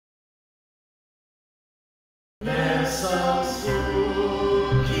There's some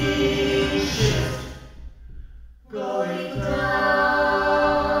spooky shit going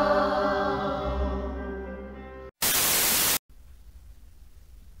down.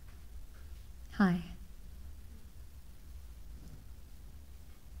 Hi.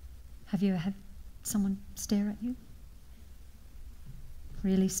 Have you ever had someone stare at you?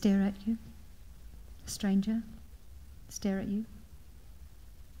 Really stare at you? A stranger stare at you?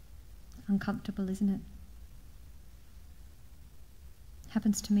 Uncomfortable, isn't it?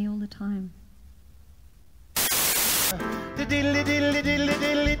 Happens to me all the time. Diddly diddly diddly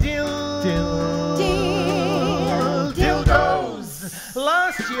diddly dildos.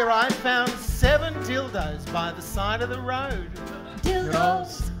 Last year I found 7 dildos by the side of the road.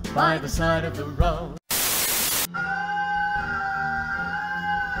 Dildos by the side of the road.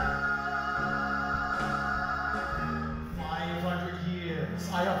 500 years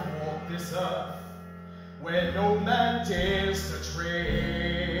I have walked this earth where no man dares to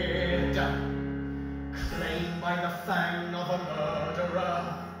tread. Claimed by the fang of a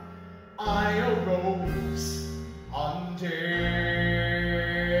murderer, I arose undead.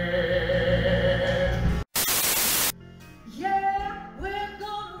 Yeah, we're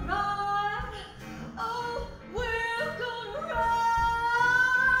gonna ride. Oh, we're gonna ride.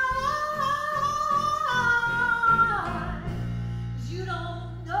 'Cause you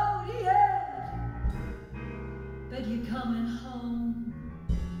don't know it yet, but you're coming home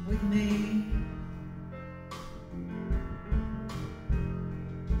with me.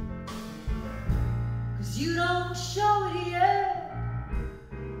 You don't show it yet,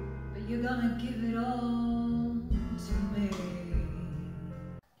 but you're gonna give it all to me.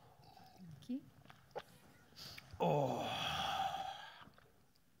 Thank you. Oh.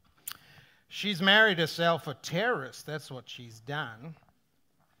 She's married herself a terrorist, that's what she's done.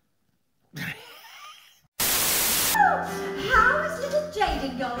 How is little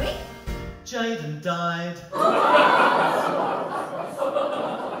Jaden going? Jaden died.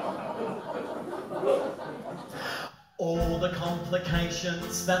 All the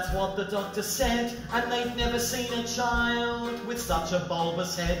complications, that's what the doctor said, and they'd never seen a child with such a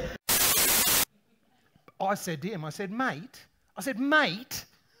bulbous head. I said to him, I said, mate,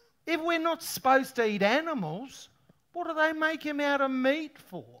 if we're not supposed to eat animals, what do they make him out of meat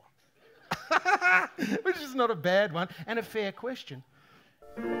for? Which is not a bad one, and a fair question.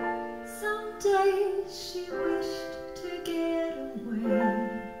 Some days she wished to get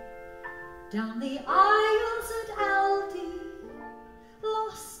away down the aisles at Aldi,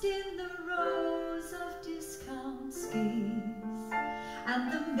 lost in the rows of discount skis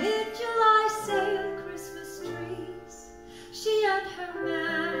and the mid-July sale Christmas trees. She and her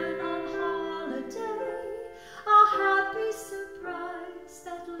man on holiday, a happy surprise,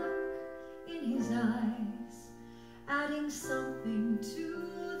 that look in his eyes, adding something to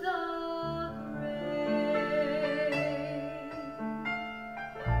the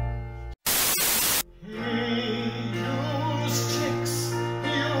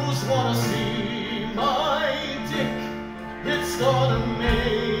Wanna see my dick? It's gonna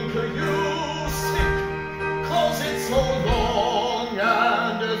make you sick, 'cause it's so long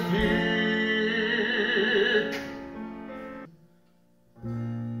and thick.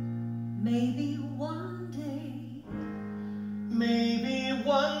 Maybe one day, maybe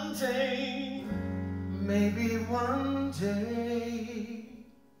one day, maybe one day.